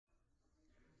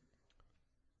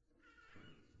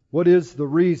What is the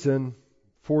reason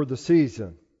for the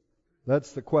season?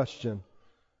 That's the question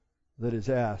that is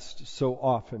asked so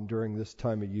often during this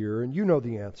time of year, and you know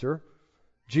the answer.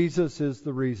 Jesus is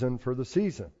the reason for the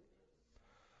season.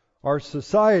 Our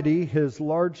society has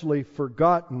largely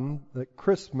forgotten that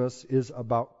Christmas is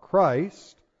about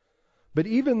Christ, but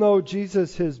even though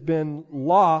Jesus has been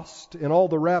lost in all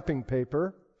the wrapping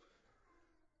paper,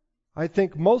 I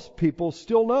think most people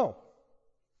still know.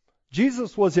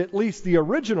 Jesus was at least the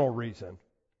original reason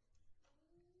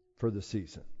for the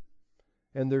season.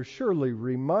 And they're surely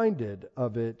reminded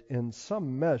of it in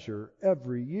some measure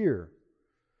every year.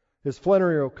 As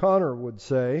Flannery O'Connor would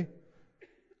say,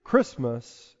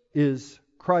 Christmas is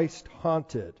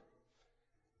Christ-haunted,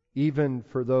 even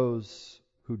for those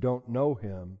who don't know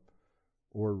Him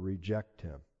or reject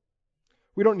Him.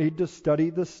 We don't need to study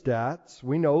the stats.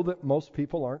 We know that most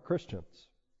people aren't Christians.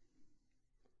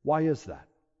 Why is that?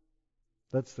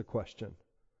 That's the question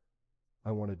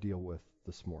I want to deal with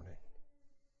this morning.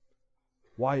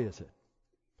 Why is it?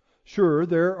 Sure,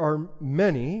 there are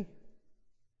many,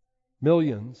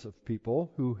 millions of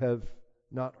people who have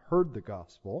not heard the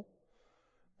gospel.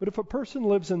 But if a person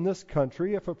lives in this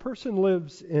country, if a person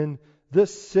lives in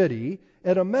this city,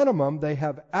 at a minimum they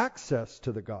have access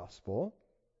to the gospel.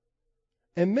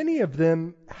 And many of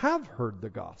them have heard the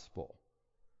gospel.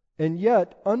 And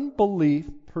yet unbelief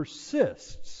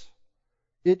persists.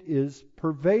 It is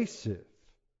pervasive.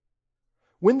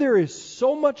 When there is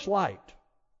so much light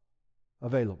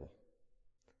available,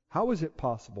 how is it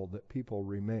possible that people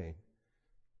remain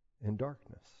in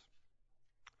darkness?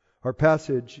 Our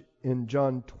passage in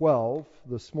John 12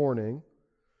 this morning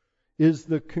is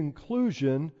the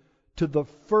conclusion to the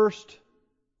first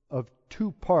of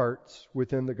two parts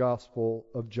within the Gospel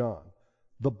of John,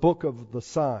 the book of the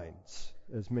signs,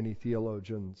 as many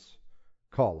theologians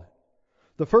call it.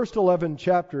 The first 11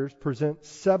 chapters present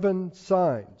 7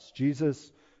 signs.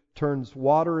 Jesus turns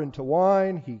water into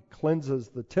wine. He cleanses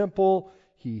the temple.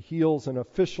 He heals an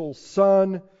official's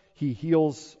son. He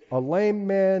heals a lame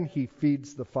man. He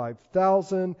feeds the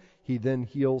 5,000. He then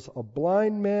heals a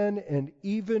blind man and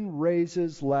even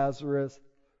raises Lazarus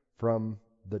from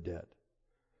the dead.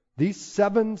 These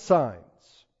 7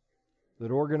 signs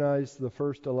that organize the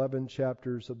first 11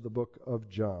 chapters of the book of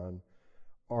John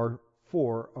are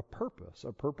for a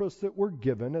purpose that we're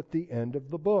given at the end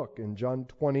of the book. In John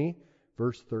 20,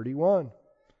 verse 31,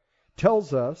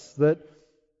 tells us that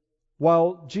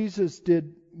while Jesus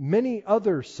did many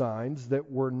other signs that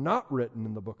were not written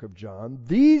in the book of John,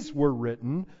 these were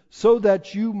written so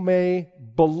that you may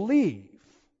believe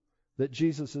that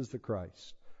Jesus is the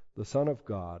Christ, the Son of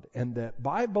God, and that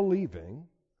by believing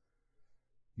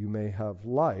you may have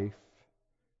life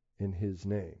in His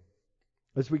name.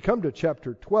 As we come to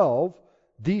chapter 12,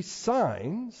 these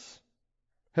signs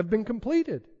have been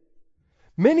completed.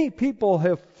 Many people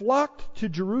have flocked to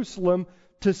Jerusalem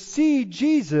to see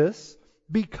Jesus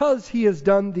because He has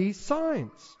done these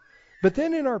signs. But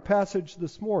then in our passage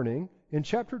this morning, in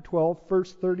chapter 12,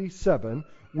 verse 37,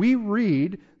 we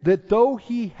read that though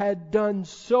He had done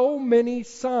so many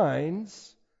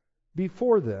signs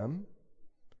before them,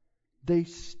 they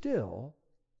still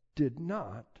did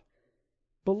not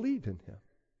believe in Him.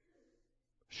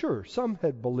 Sure, some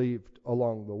had believed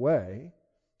along the way.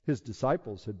 His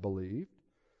disciples had believed.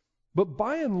 But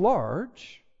by and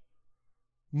large,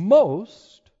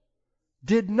 most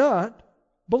did not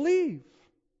believe.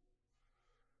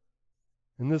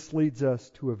 And this leads us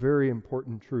to a very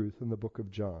important truth in the book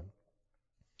of John.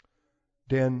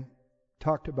 Dan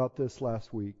talked about this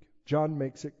last week. John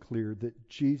makes it clear that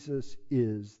Jesus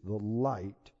is the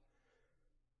light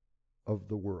of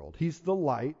the world. He's the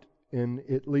light in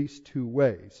at least 2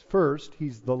 ways. First,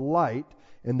 He's the light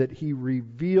in that He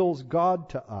reveals God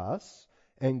to us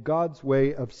and God's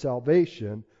way of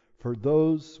salvation for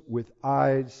those with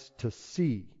eyes to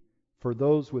see, for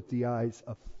those with the eyes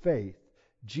of faith.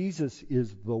 Jesus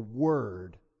is the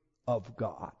Word of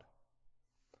God.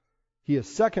 He is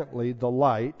secondly the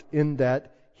light in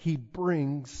that He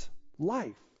brings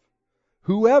life.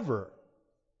 Whoever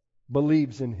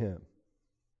believes in Him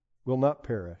will not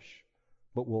perish,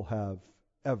 but will have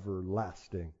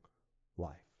everlasting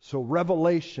life. So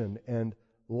revelation and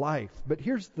life. But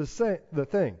here's the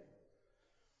thing.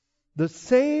 The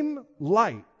same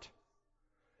light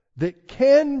that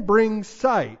can bring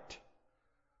sight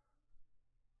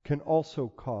can also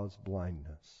cause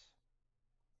blindness.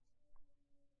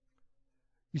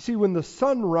 You see, when the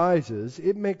sun rises,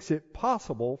 it makes it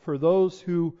possible for those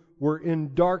who were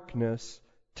in darkness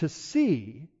to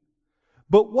see.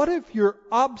 But what if you're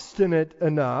obstinate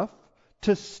enough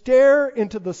to stare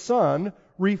into the sun,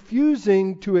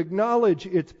 refusing to acknowledge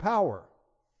its power?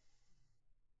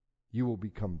 you will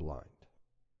become blind.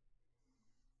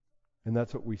 And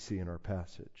that's what we see in our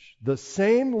passage. The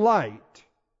same light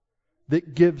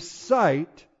that gives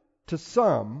sight to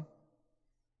some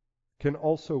can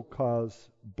also cause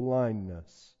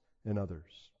blindness in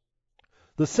others.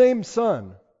 The same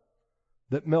sun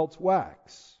that melts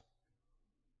wax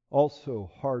also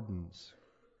hardens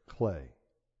clay.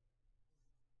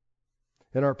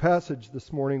 In our passage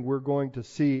this morning, we're going to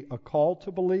see a call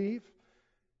to believe,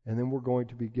 and then we're going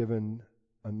to be given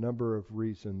a number of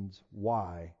reasons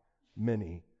why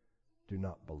many do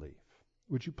not believe.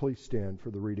 Would you please stand for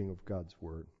the reading of God's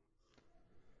Word?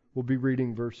 We'll be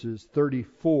reading verses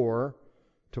 34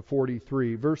 to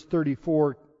 43. Verse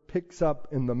 34 picks up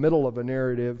in the middle of a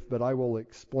narrative, but I will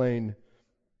explain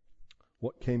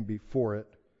what came before it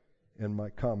in my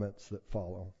comments that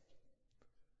follow.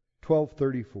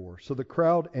 12:34. So the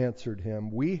crowd answered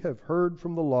him, "We have heard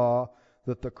from the law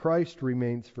that the Christ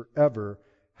remains forever.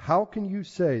 How can you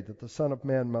say that the Son of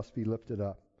Man must be lifted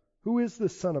up? Who is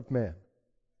this Son of Man?"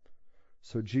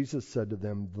 So Jesus said to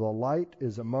them, "The light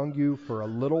is among you for a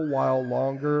little while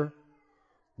longer.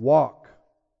 Walk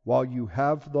while you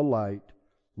have the light,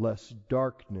 lest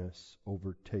darkness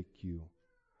overtake you.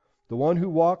 The one who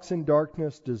walks in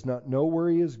darkness does not know where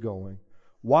he is going.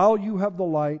 While you have the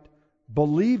light,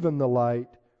 believe in the light,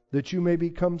 that you may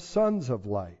become sons of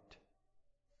light."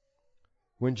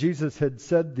 When Jesus had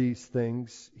said these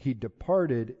things, he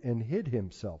departed and hid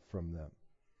himself from them.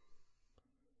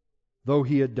 Though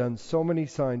he had done so many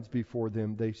signs before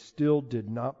them, they still did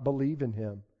not believe in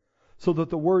him, so that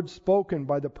the word spoken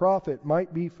by the prophet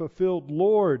might be fulfilled,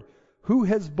 "Lord, who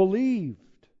has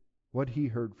believed what he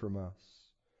heard from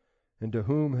us? And to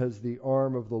whom has the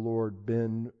arm of the Lord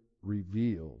been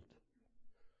revealed?"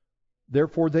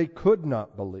 Therefore they could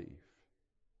not believe.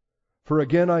 For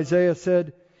again Isaiah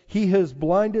said, "He has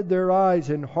blinded their eyes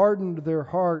and hardened their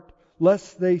heart,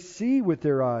 lest they see with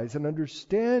their eyes and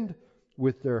understand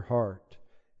with their heart,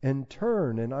 and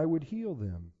turn, and I would heal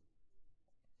them."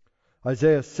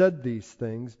 Isaiah said these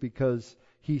things because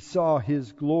he saw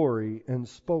his glory and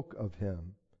spoke of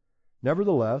him.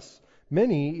 Nevertheless,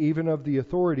 many, even of the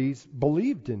authorities,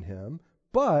 believed in him,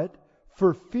 but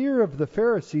for fear of the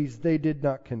Pharisees they did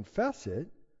not confess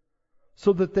it,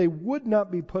 so that they would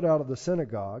not be put out of the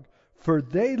synagogue, for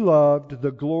they loved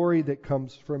the glory that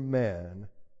comes from man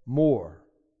more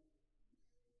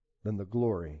than the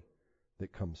glory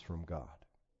that comes from God.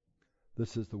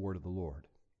 This is the word of the Lord.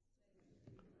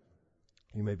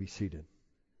 You may be seated.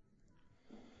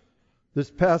 This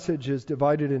passage is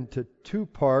divided into two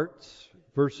parts.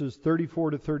 Verses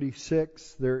 34 to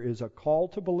 36, there is a call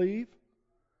to believe.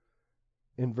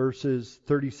 In verses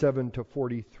 37 to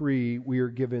 43, we are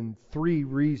given three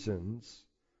reasons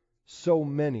so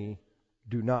many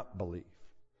do not believe.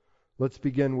 Let's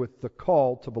begin with the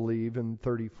call to believe in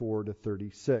 34 to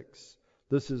 36.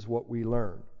 This is what we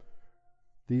learn.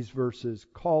 These verses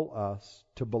call us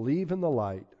to believe in the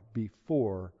light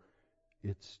before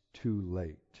it's too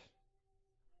late.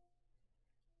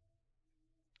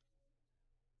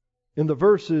 In the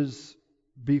verses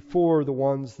before the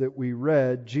ones that we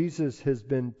read, Jesus has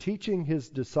been teaching his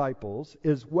disciples,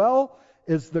 as well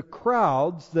as the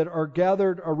crowds that are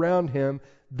gathered around him,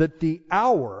 that the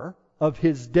hour of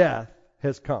his death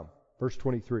has come. Verse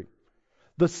 23.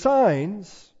 The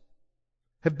signs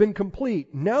have been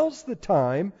complete. Now's the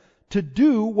time to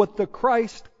do what the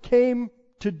Christ came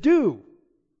to do.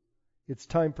 It's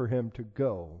time for him to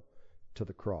go to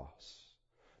the cross.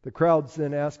 The crowds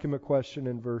then ask him a question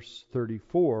in verse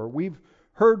 34. "We've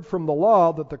heard from the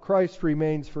law that the Christ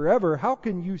remains forever. How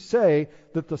can you say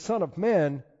that the Son of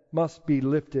Man must be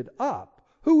lifted up?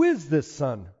 Who is this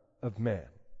Son of Man?"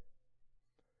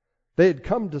 They had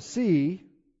come to see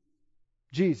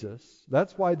Jesus.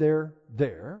 That's why they're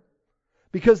there.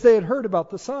 Because they had heard about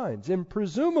the signs. And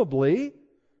presumably,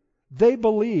 they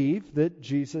believe that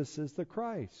Jesus is the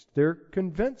Christ. They're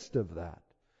convinced of that.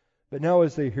 But now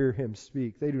as they hear him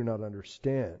speak, they do not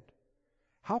understand.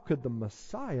 How could the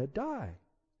Messiah die?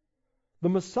 The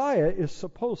Messiah is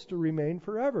supposed to remain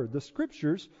forever. The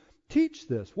Scriptures teach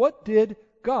this. What did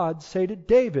God say to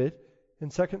David in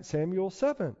 2 Samuel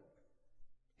 7?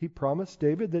 He promised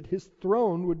David that his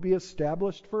throne would be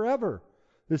established forever.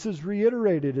 This is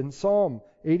reiterated in Psalm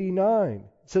 89.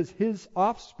 It says, "His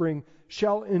offspring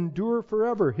shall endure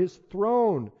forever, his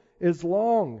throne as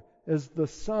long as the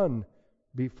sun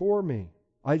before me."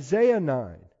 Isaiah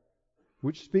 9,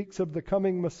 which speaks of the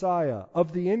coming Messiah,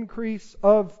 of the increase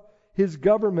of his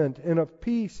government and of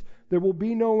peace, there will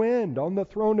be no end on the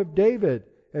throne of David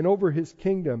and over his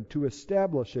kingdom, to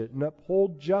establish it and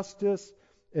uphold justice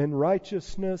and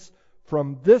righteousness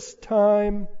from this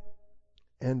time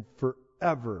and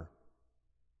forevermore.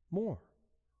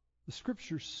 The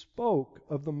Scripture spoke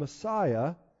of the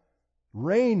Messiah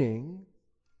reigning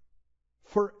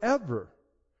forever.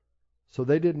 So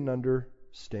they didn't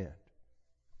understand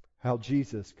how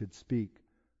Jesus could speak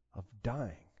of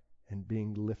dying and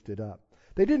being lifted up.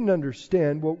 They didn't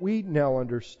understand what we now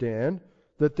understand,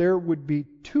 that there would be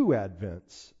two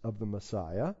advents of the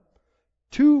Messiah,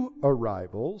 two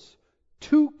arrivals,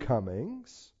 two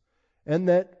comings, and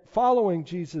that following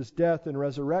Jesus' death and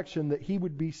resurrection, that he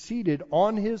would be seated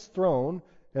on his throne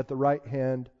at the right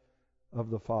hand of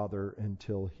the Father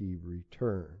until he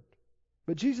returned.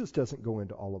 But Jesus doesn't go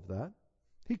into all of that.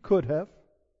 He could have,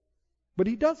 but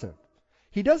he doesn't.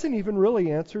 He doesn't even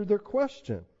really answer their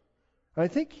question. I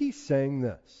think he's saying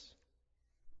this: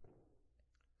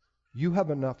 you have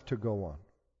enough to go on.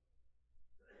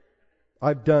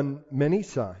 I've done many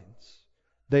signs.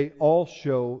 They all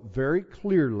show very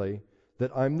clearly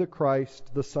that I'm the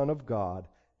Christ, the Son of God.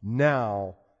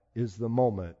 Now is the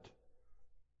moment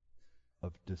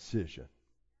of decision.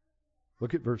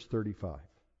 Look at verse 35.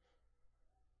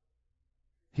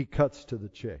 He cuts to the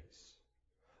chase.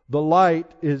 The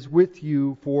light is with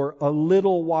you for a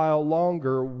little while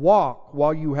longer. Walk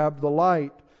while you have the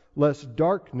light, lest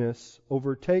darkness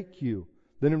overtake you.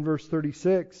 Then in verse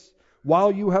 36,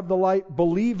 while you have the light,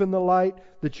 believe in the light,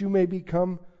 that you may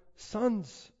become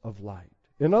sons of light.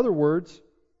 In other words,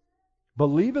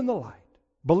 believe in the light.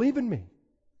 Believe in me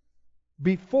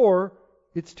before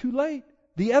it's too late.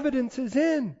 The evidence is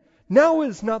in. Now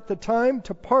is not the time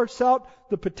to parse out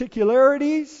the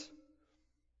particularities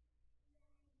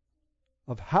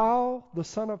of how the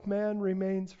Son of Man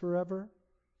remains forever.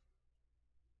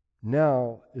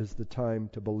 Now is the time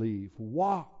to believe.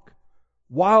 Walk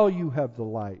while you have the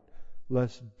light,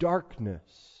 lest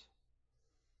darkness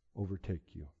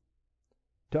overtake you.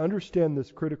 To understand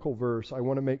this critical verse, I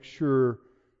want to make sure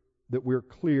that we're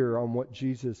clear on what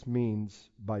Jesus means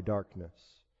by darkness.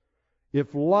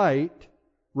 If light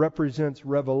represents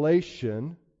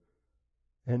revelation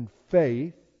and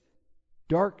faith,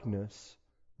 darkness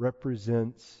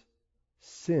represents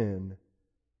sin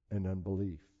and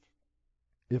unbelief.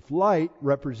 If light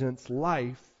represents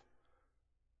life,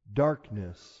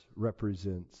 darkness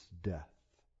represents death.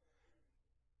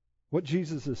 What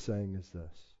Jesus is saying is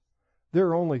this: there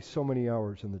are only so many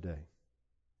hours in the day.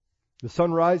 The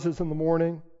sun rises in the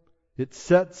morning, it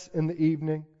sets in the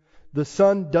evening. The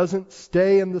sun doesn't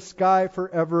stay in the sky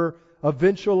forever.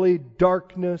 Eventually,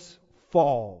 darkness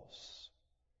falls.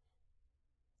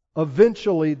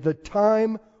 Eventually, the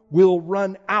time will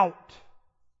run out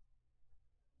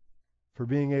for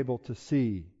being able to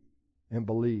see and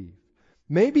believe.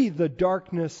 Maybe the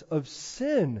darkness of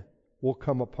sin will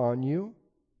come upon you.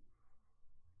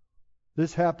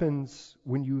 This happens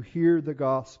when you hear the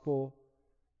gospel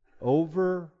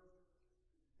over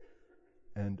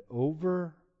and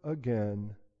over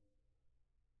again,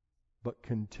 but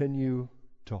continue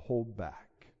to hold back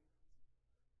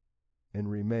and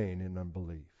remain in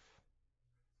unbelief.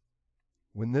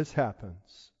 When this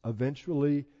happens,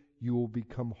 eventually you will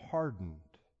become hardened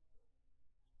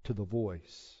to the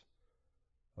voice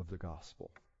of the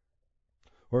gospel.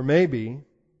 Or maybe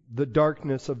the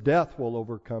darkness of death will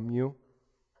overcome you.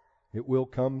 It will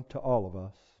come to all of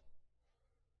us,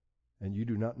 and you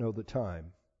do not know the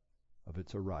time of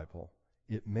its arrival.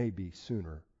 It may be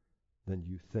sooner than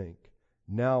you think.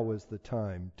 Now is the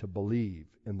time to believe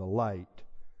in the light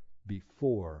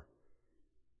before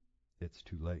it's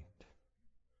too late.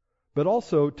 But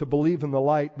also to believe in the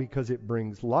light because it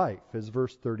brings life. As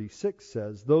verse 36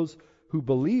 says, those who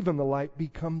believe in the light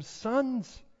become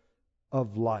sons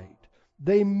of light.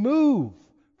 They move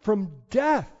from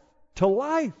death to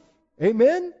life.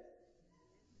 Amen?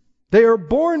 They are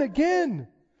born again.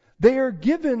 They are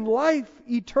given life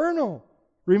eternal.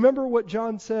 Remember what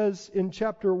John says in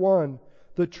chapter 1.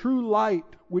 The true light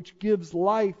which gives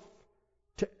life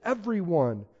to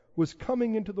everyone was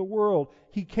coming into the world.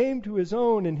 He came to his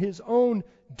own, and his own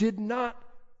did not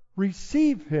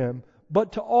receive him.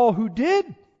 But to all who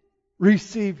did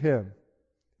receive him,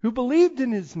 who believed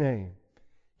in his name,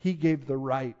 he gave the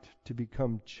right to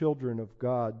become children of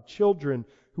God. Children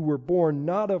who were born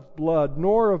not of blood,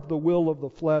 nor of the will of the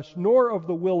flesh, nor of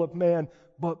the will of man,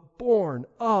 but born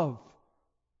of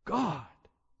God.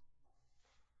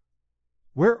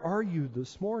 Where are you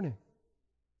this morning?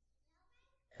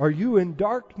 Are you in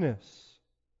darkness?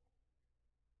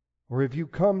 Or have you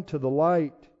come to the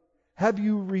light? Have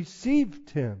you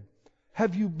received him?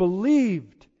 Have you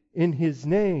believed in his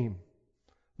name?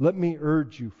 Let me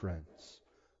urge you, friends,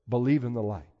 believe in the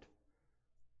light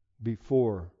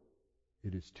before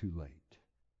it is too late.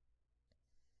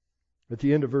 At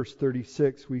the end of verse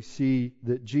 36, we see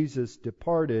that Jesus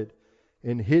departed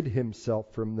and hid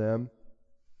himself from them.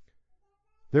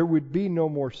 There would be no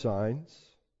more signs.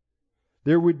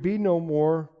 There would be no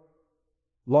more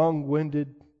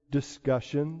long-winded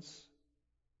discussions.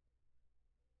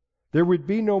 There would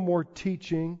be no more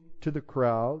teaching to the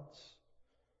crowds.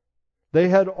 They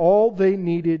had all they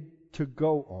needed to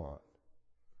go on.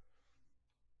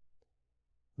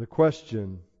 The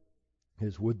question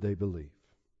is, would they believe?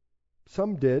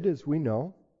 Some did, as we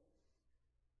know,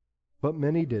 but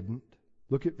many didn't.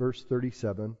 Look at verse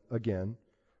 37 again.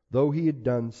 Though he had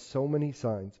done so many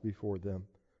signs before them,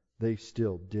 they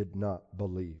still did not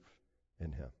believe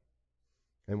in him.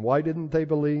 And why didn't they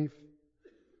believe?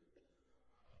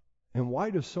 And why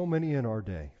do so many in our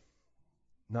day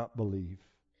not believe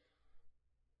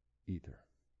either?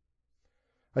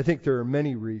 I think there are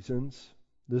many reasons.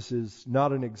 This is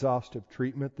not an exhaustive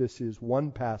treatment. This is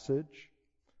one passage.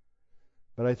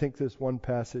 But I think this one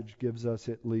passage gives us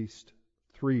at least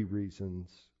 3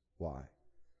 reasons why.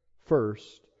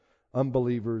 First,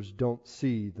 unbelievers don't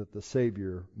see that the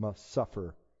Savior must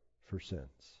suffer for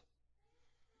sins.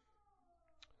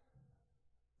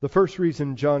 The first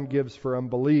reason John gives for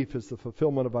unbelief is the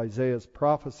fulfillment of Isaiah's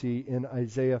prophecy in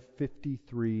Isaiah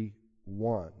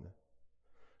 53:1.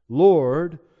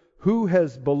 Lord, who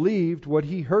has believed what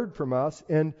he heard from us,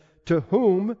 and to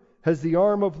whom has the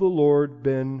arm of the Lord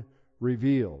been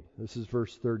revealed? This is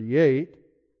verse 38.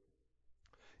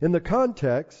 In the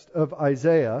context of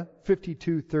Isaiah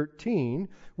 52:13,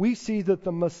 we see that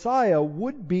the Messiah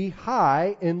would be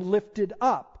high and lifted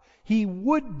up. He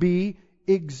would be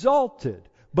exalted.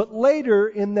 But later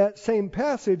in that same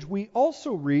passage, we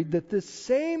also read that this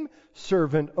same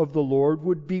servant of the Lord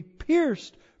would be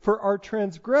pierced for our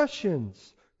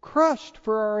transgressions, crushed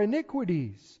for our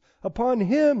iniquities. Upon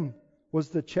him was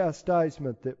the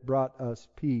chastisement that brought us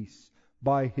peace.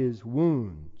 By his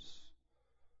wounds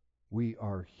we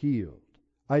are healed.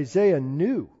 Isaiah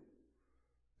knew,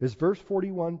 as verse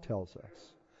 41 tells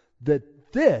us,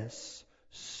 that this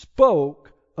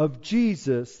spoke of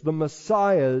Jesus, the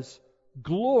Messiah's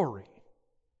glory.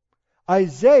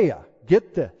 Isaiah,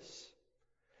 get this,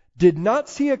 did not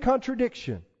see a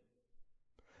contradiction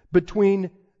between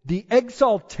the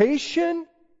exaltation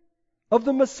of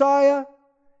the Messiah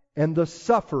and the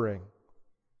suffering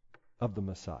of the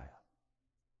Messiah.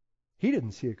 He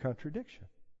didn't see a contradiction.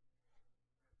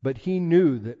 But he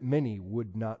knew that many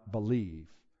would not believe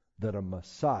that a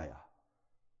Messiah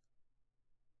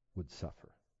would suffer.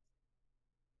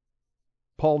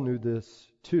 Paul knew this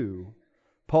too.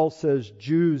 Paul says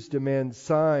Jews demand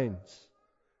signs,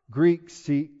 Greeks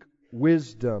seek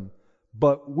wisdom,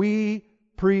 but we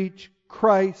preach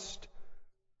Christ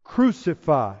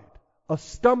crucified, a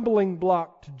stumbling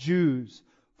block to Jews,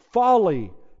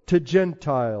 folly to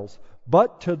Gentiles,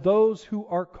 but to those who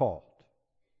are called,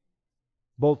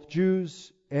 both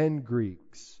Jews and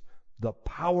Greeks, the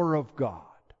power of God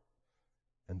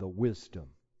and the wisdom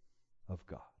of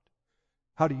God.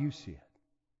 How do you see it?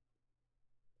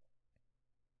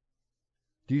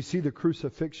 Do you see the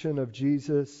crucifixion of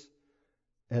Jesus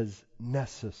as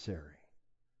necessary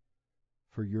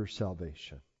for your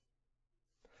salvation?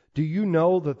 Do you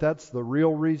know that that's the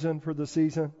real reason for the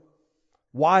season?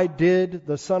 Why did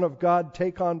the Son of God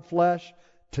take on flesh?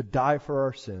 To die for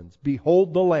our sins.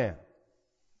 Behold the Lamb.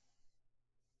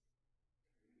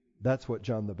 That's what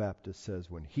John the Baptist says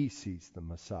when he sees the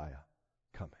Messiah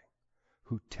coming,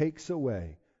 who takes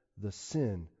away the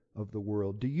sin of the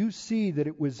world. Do you see that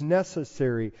it was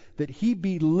necessary that he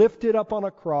be lifted up on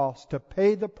a cross to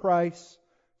pay the price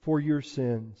for your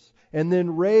sins, and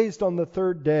then raised on the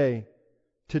 3rd day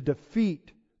to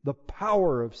defeat the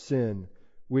power of sin,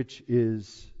 which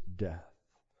is death?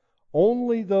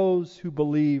 Only those who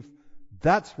believe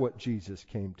that's what Jesus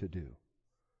came to do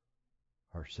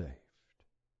are saved.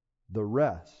 The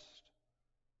rest,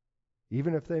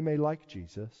 even if they may like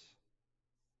Jesus,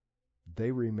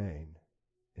 they remain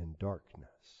in darkness.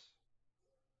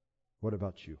 What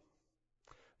about you?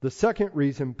 The second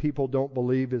reason people don't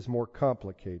believe is more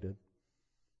complicated.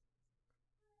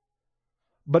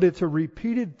 But it's a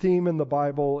repeated theme in the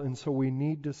Bible, and so we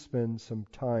need to spend some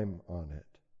time on it.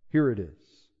 Here it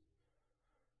is.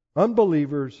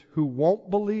 Unbelievers who won't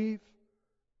believe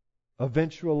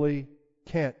eventually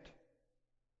can't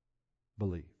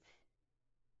believe.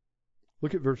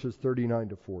 Look at verses 39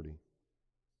 to 40.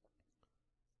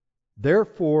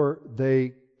 Therefore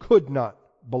they could not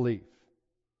believe.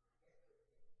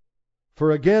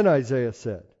 For again Isaiah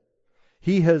said,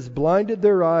 He has blinded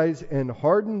their eyes and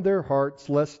hardened their hearts,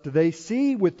 lest they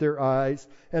see with their eyes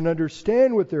and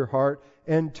understand with their heart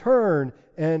and turn,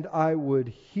 and I would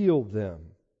heal them.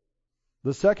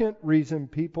 The second reason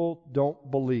people don't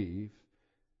believe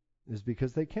is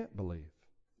because they can't believe.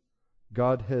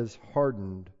 God has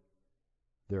hardened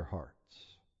their hearts.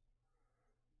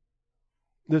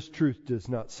 This truth does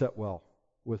not sit well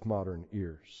with modern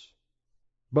ears.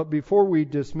 But before we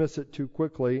dismiss it too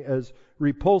quickly as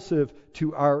repulsive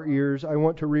to our ears, I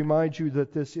want to remind you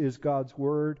that this is God's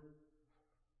Word.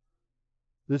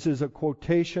 This is a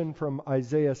quotation from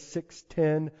Isaiah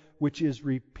 6:10, which is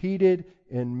repeated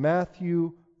in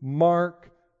Matthew,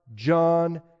 Mark,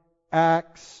 John,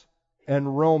 Acts,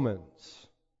 and Romans.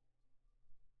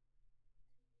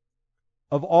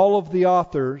 Of all of the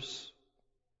authors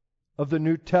of the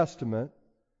New Testament,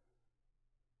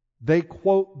 they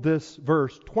quote this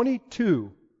verse.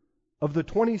 22 of the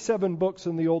 27 books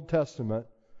in the Old Testament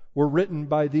were written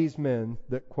by these men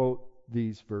that quote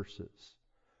these verses.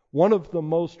 One of the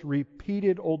most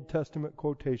repeated Old Testament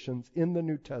quotations in the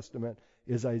New Testament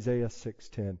is Isaiah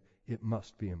 6:10. It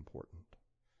must be important.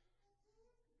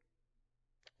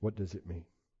 What does it mean?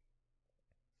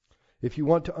 If you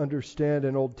want to understand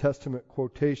an Old Testament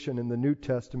quotation in the New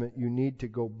Testament, you need to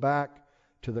go back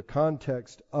to the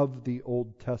context of the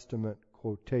Old Testament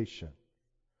quotation.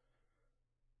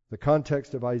 The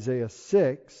context of Isaiah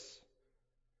 6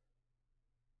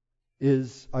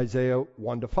 is Isaiah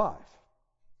 1-5,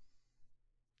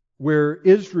 where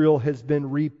Israel has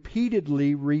been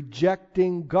repeatedly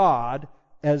rejecting God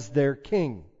as their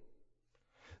king.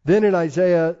 Then in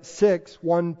Isaiah 6,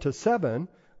 1-7,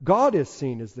 God is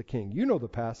seen as the king. You know the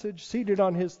passage. Seated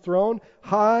on his throne,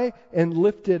 high and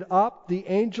lifted up, the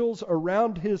angels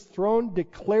around his throne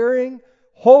declaring,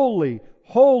 "Holy,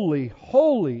 holy,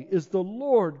 holy is the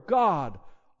Lord God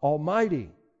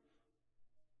Almighty."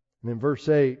 And in verse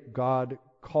 8, God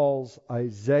calls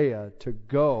Isaiah to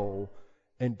go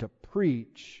and to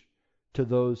preach to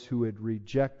those who had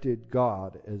rejected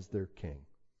God as their king.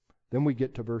 Then we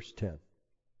get to verse 10.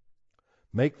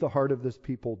 Make the heart of this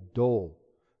people dull,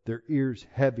 their ears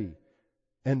heavy,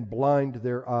 and blind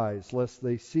their eyes, lest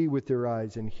they see with their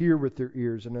eyes and hear with their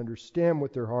ears and understand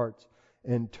with their hearts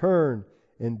and turn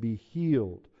and be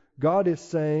healed. God is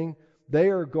saying they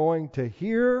are going to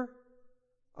hear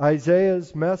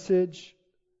Isaiah's message,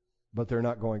 but they're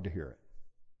not going to hear it.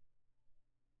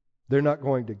 They're not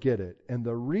going to get it. And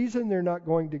the reason they're not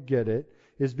going to get it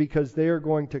is because they are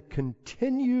going to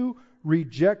continue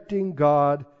rejecting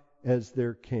God as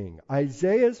their king.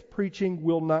 Isaiah's preaching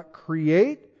will not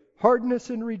create hardness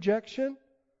and rejection,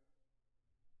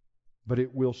 but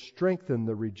it will strengthen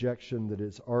the rejection that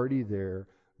is already there.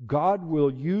 God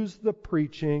will use the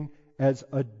preaching as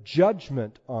a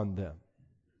judgment on them.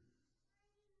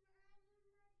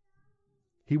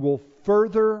 He will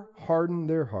further harden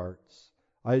their hearts.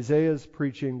 Isaiah's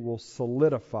preaching will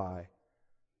solidify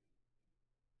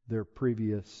their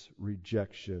previous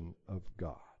rejection of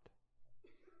God.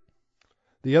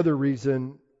 The other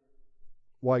reason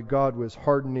why God was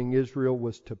hardening Israel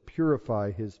was to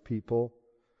purify his people.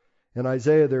 In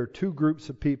Isaiah, there are two groups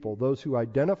of people: those who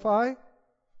identify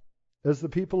as the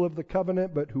people of the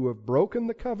covenant, but who have broken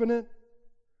the covenant.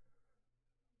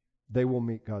 They will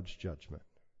meet God's judgment.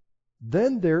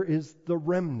 Then there is the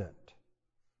remnant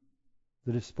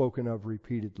that is spoken of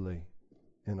repeatedly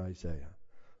in Isaiah.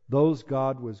 Those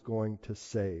God was going to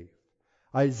save.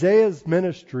 Isaiah's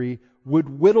ministry would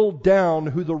whittle down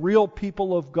who the real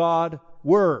people of God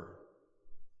were.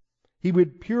 He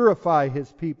would purify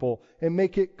his people and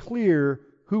make it clear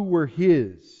who were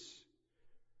his.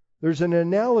 There's an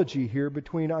analogy here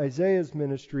between Isaiah's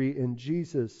ministry and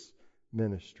Jesus'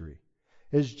 ministry.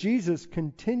 As Jesus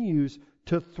continues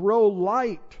to throw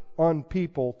light on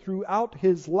people throughout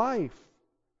his life,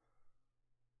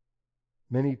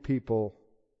 many people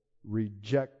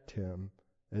reject him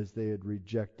as they had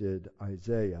rejected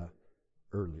Isaiah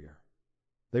earlier.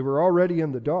 They were already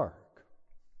in the dark.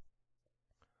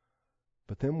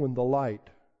 But then when the light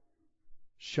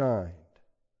shined,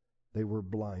 they were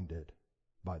blinded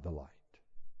by the light.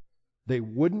 They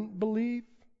wouldn't believe,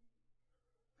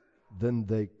 then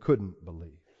they couldn't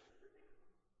believe.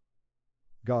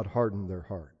 God hardened their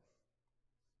heart,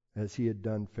 as he had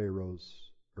done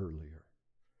Pharaoh's earlier.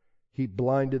 He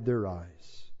blinded their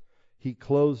eyes. He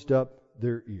closed up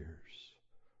their ears.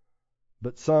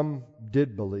 But some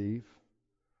did believe.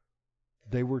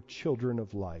 They were children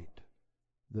of light,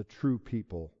 the true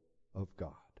people of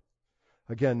God.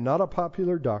 Again, not a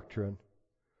popular doctrine,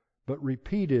 but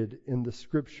repeated in the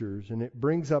Scriptures, and it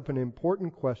brings up an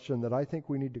important question that I think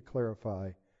we need to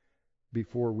clarify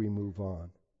before we move on.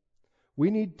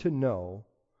 We need to know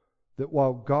that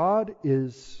while God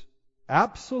is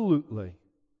absolutely,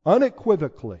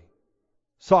 unequivocally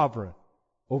sovereign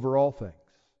over all things,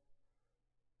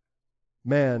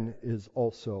 man is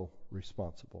also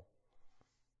responsible.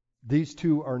 These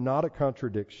two are not a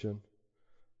contradiction.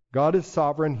 God is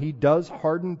sovereign. He does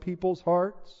harden people's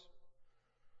hearts.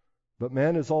 But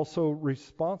man is also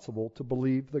responsible to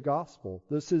believe the gospel.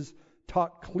 This is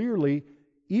taught clearly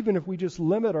even if we just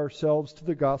limit ourselves to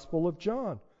the Gospel of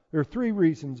John. There are three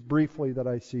reasons briefly that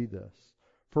I see this.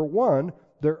 For one,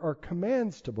 there are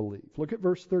commands to believe. Look at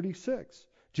verse 36.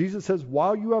 Jesus says,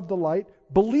 while you have the light,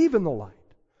 believe in the light.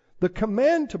 The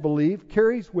command to believe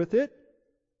carries with it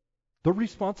the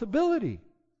responsibility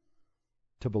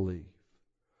to believe.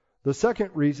 The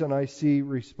second reason I see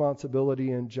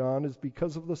responsibility in John is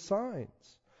because of the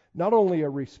signs. Not only a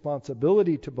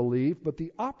responsibility to believe, but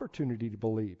the opportunity to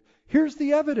believe. Here's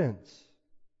the evidence.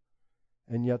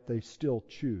 And yet they still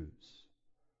choose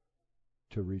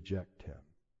to reject him.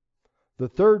 The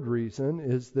third reason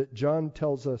is that John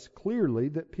tells us clearly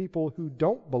that people who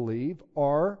don't believe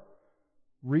are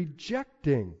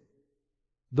rejecting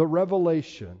the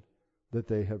revelation that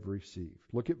they have received.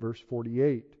 Look at verse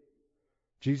 48.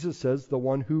 Jesus says, the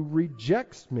one who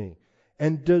rejects me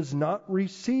and does not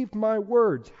receive my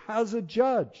words has a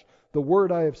judge. The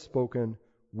word I have spoken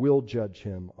will judge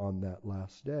him on that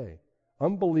last day.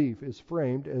 Unbelief is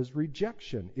framed as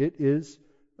rejection. It is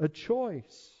a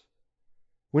choice.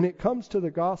 When it comes to the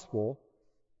gospel,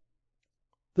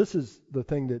 this is the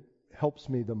thing that helps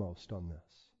me the most on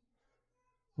this.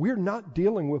 We're not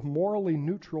dealing with morally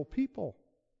neutral people.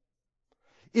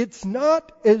 It's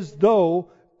not as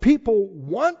though people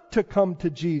want to come to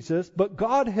Jesus, but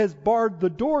God has barred the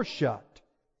door shut.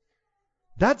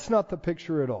 That's not the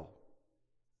picture at all.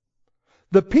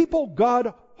 The people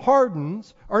God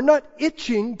hardens are not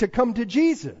itching to come to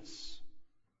Jesus.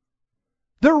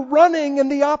 They're running in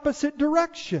the opposite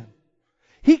direction.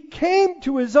 He came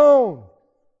to his own,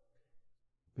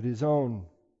 but his own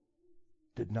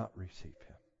did not receive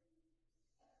him.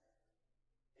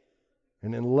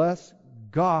 And unless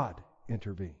God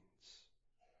intervenes,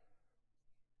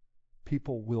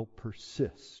 people will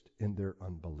persist in their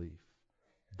unbelief.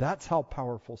 That's how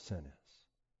powerful sin is.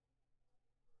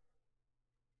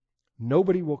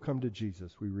 Nobody will come to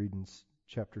Jesus, we read in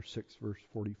chapter 6, verse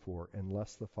 44,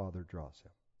 unless the Father draws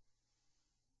him.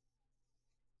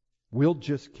 We'll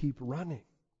just keep running.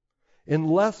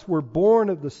 Unless we're born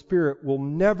of the Spirit, we'll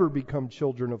never become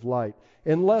children of light.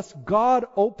 Unless God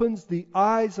opens the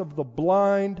eyes of the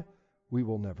blind, we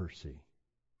will never see.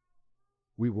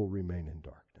 We will remain in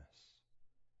darkness.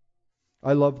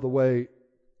 I love the way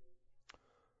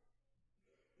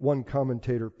one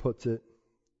commentator puts it.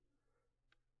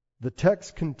 The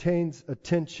text contains a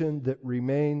tension that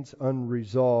remains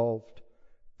unresolved.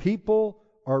 People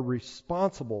are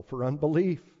responsible for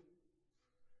unbelief,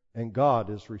 and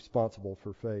God is responsible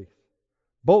for faith.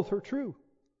 Both are true.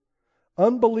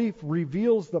 Unbelief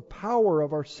reveals the power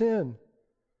of our sin.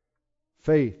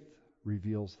 Faith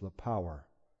reveals the power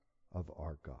of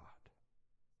our God.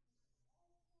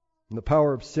 And the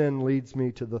power of sin leads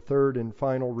me to the third and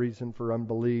final reason for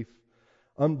unbelief.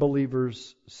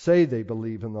 Unbelievers say they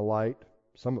believe in the light,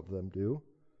 some of them do,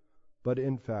 but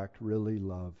in fact really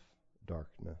love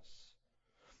darkness.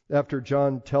 After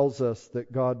John tells us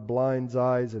that God blinds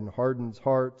eyes and hardens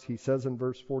hearts, he says in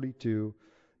verse 42,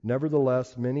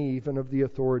 nevertheless, many even of the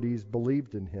authorities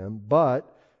believed in him,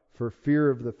 but for fear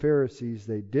of the Pharisees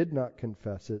they did not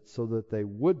confess it, so that they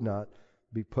would not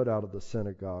be put out of the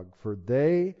synagogue. For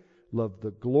they love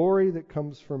the glory that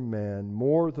comes from man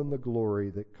more than the glory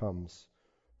that comes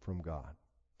from God.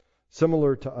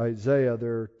 Similar to Isaiah,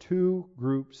 there are two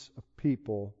groups of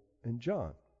people in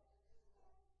John.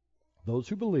 Those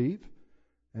who believe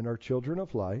and are children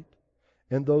of light,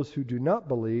 and those who do not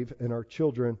believe and are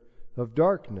children of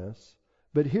darkness.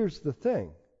 But here's the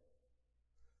thing.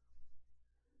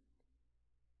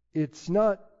 It's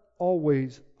not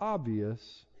always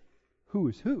obvious who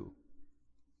is who.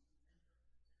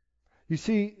 You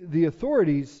see, the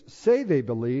authorities say they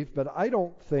believe, but I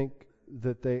don't think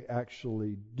that they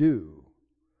actually do.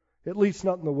 At least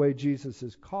not in the way Jesus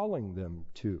is calling them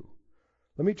to.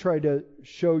 Let me try to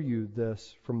show you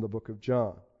this from the book of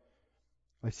John.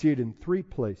 I see it in three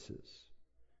places.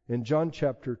 In John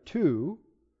chapter 2,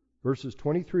 verses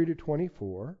 23 to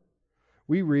 24,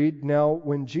 we read, now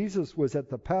when Jesus was at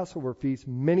the Passover feast,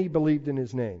 many believed in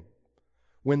his name,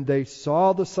 when they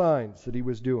saw the signs that he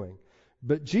was doing.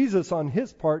 But Jesus, on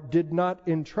his part, did not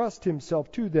entrust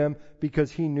himself to them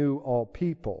because he knew all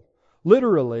people.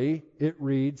 Literally, it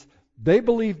reads, they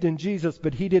believed in Jesus,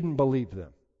 but he didn't believe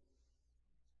them.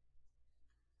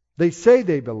 They say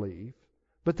they believe,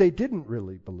 but they didn't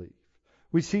really believe.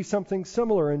 We see something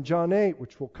similar in John 8,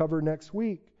 which we'll cover next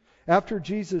week. After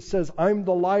Jesus says, I'm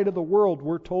the light of the world,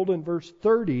 we're told in verse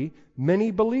 30,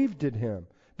 many believed in him.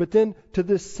 But then to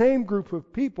this same group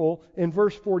of people in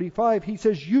verse 45, he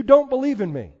says, you don't believe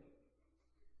in me.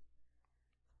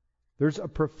 There's a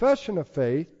profession of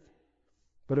faith,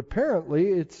 but apparently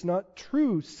it's not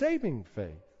true saving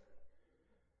faith.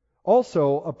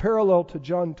 Also, a parallel to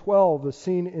John 12 is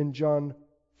seen in John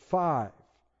 5,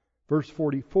 verse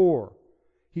 44.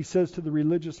 He says to the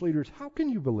religious leaders, how can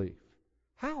you believe?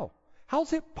 How?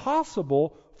 How's it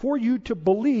possible for you to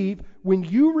believe when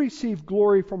you receive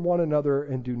glory from one another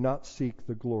and do not seek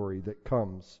the glory that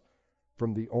comes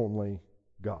from the only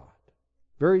God?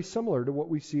 Very similar to what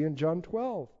we see in John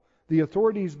 12. The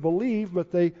authorities believe,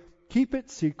 but they keep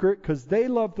it secret because they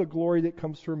love the glory that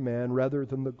comes from man rather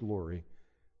than the glory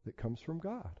that comes from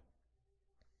God.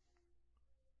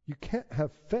 You can't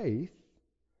have faith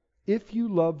if you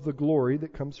love the glory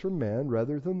that comes from man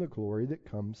rather than the glory that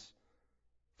comes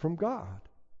from God.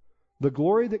 The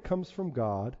glory that comes from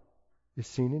God is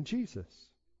seen in Jesus.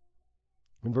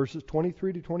 In verses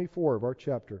 23 to 24 of our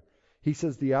chapter, he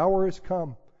says, the hour has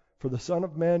come for the Son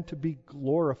of Man to be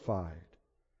glorified.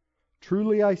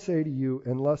 Truly I say to you,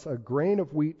 unless a grain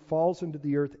of wheat falls into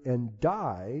the earth and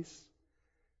dies,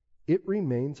 it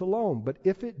remains alone. But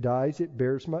if it dies, it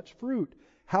bears much fruit.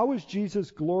 How is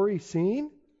Jesus' glory seen?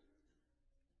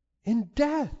 In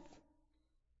death.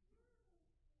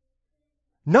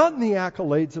 Not in the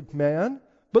accolades of man,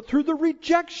 but through the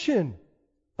rejection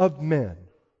of men.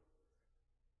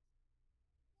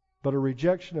 But a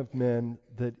rejection of men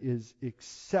that is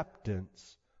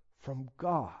acceptance from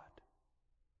God.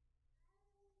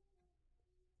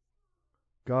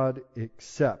 God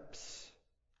accepts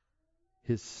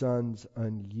his Son's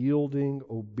unyielding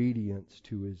obedience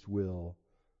to his will,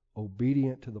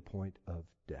 obedient to the point of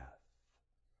death,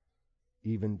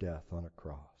 even death on a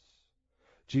cross.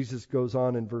 Jesus goes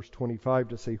on in verse 25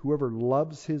 to say, whoever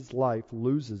loves his life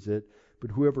loses it,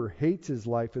 but whoever hates his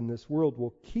life in this world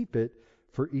will keep it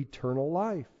for eternal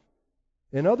life.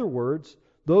 In other words,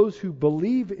 those who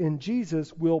believe in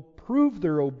Jesus will prove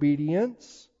their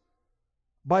obedience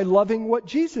by loving what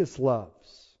Jesus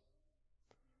loves.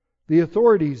 The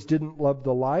authorities didn't love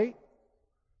the light.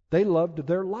 They loved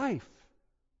their life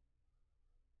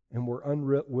and were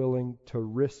unwilling to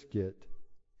risk it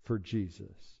for Jesus.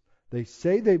 They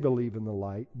say they believe in the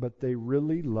light, but they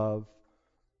really love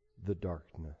the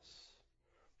darkness.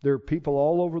 There are people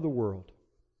all over the world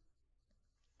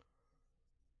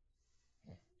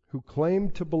who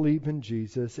claim to believe in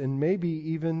Jesus and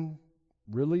maybe even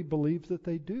really believe that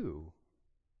they do.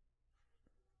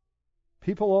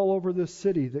 People all over this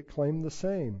city that claim the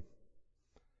same.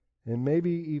 And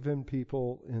maybe even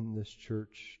people in this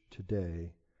church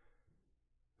today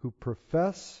who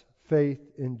profess faith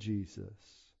in Jesus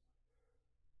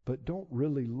but don't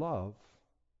really love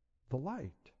the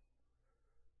light.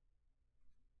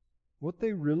 What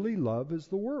they really love is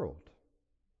the world.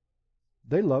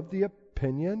 They love the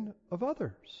opinion of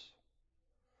others.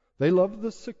 They love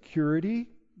the security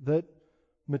that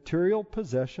material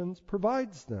possessions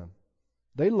provides them.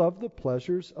 They love the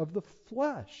pleasures of the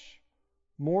flesh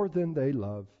more than they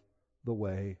love the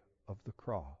way of the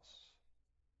cross.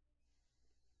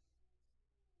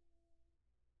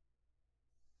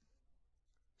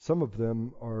 Some of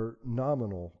them are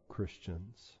nominal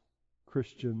Christians,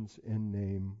 Christians in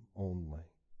name only.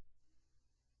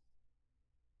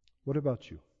 What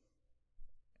about you?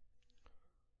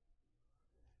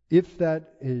 If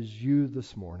that is you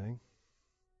this morning,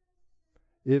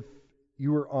 if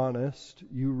you are honest,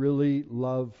 you really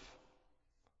love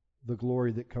the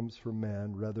glory that comes from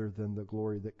man rather than the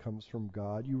glory that comes from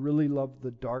God, you really love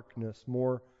the darkness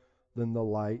more than the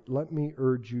light, let me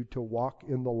urge you to walk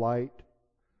in the light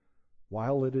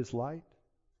while it is light,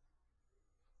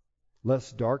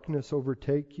 lest darkness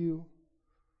overtake you.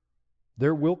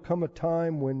 There will come a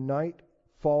time when night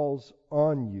falls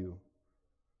on you.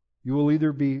 You will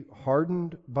either be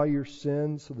hardened by your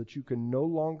sin so that you can no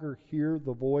longer hear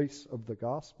the voice of the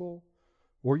gospel,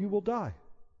 or you will die.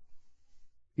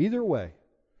 Either way,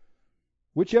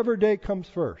 whichever day comes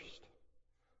first,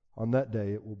 on that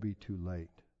day it will be too late.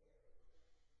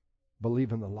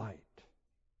 Believe in the light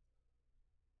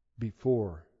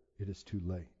before it is too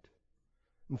late.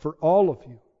 And for all of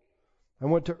you, I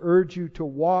want to urge you to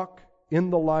walk in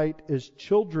the light as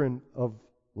children of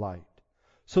light,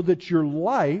 so that your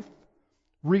life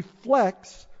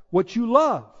reflects what you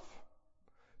love.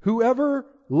 Whoever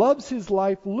loves his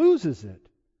life loses it.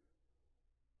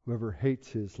 Whoever hates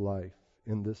his life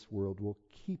in this world will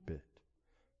keep it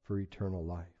for eternal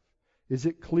life. Is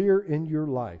it clear in your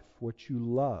life what you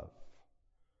love?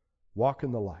 Walk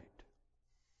in the light.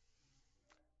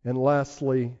 And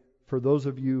lastly, for those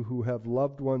of you who have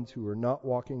loved ones who are not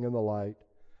walking in the light,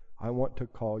 I want to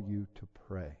call you to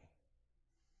pray.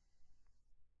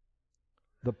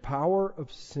 The power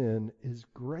of sin is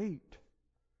great.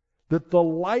 That the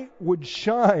light would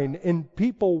shine and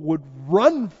people would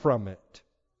run from it.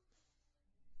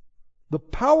 The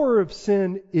power of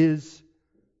sin is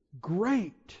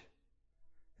great.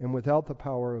 And without the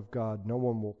power of God, no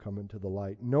one will come into the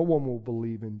light. No one will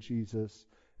believe in Jesus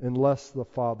unless the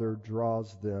Father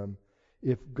draws them.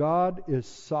 If God is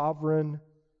sovereign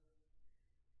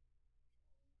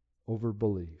over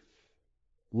belief,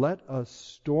 let us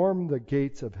storm the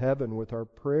gates of heaven with our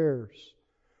prayers,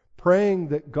 praying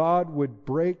that God would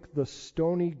break the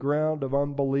stony ground of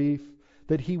unbelief,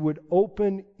 that He would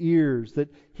open ears,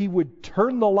 that He would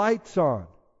turn the lights on,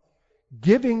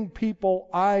 giving people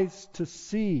eyes to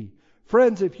see.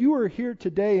 Friends, if you are here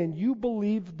today and you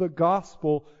believe the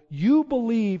gospel, you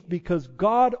believe because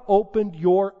God opened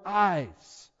your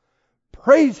eyes.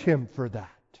 Praise Him for that.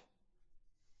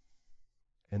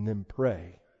 And then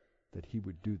pray that He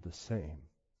would do the same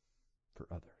for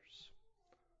others.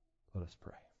 Let us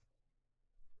pray.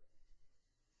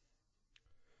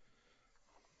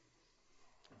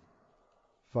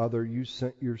 Father, you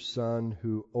sent your Son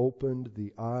who opened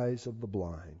the eyes of the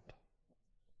blind,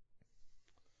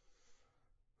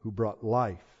 who brought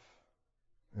life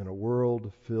in a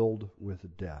world filled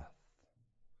with death.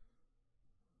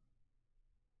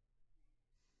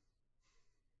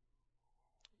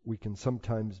 We can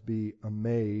sometimes be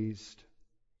amazed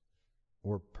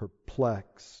or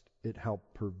perplexed at how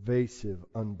pervasive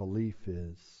unbelief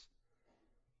is.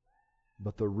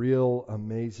 But the real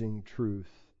amazing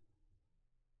truth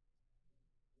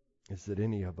is that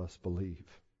any of us believe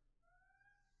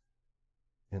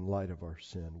in light of our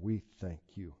sin. We thank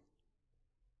you.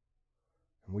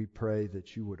 And we pray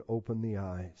that you would open the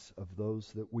eyes of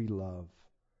those that we love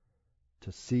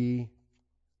to see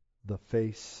the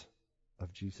face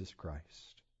of Jesus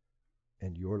Christ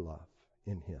and your love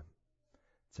in Him.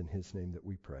 It's in His name that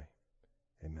we pray.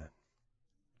 Amen.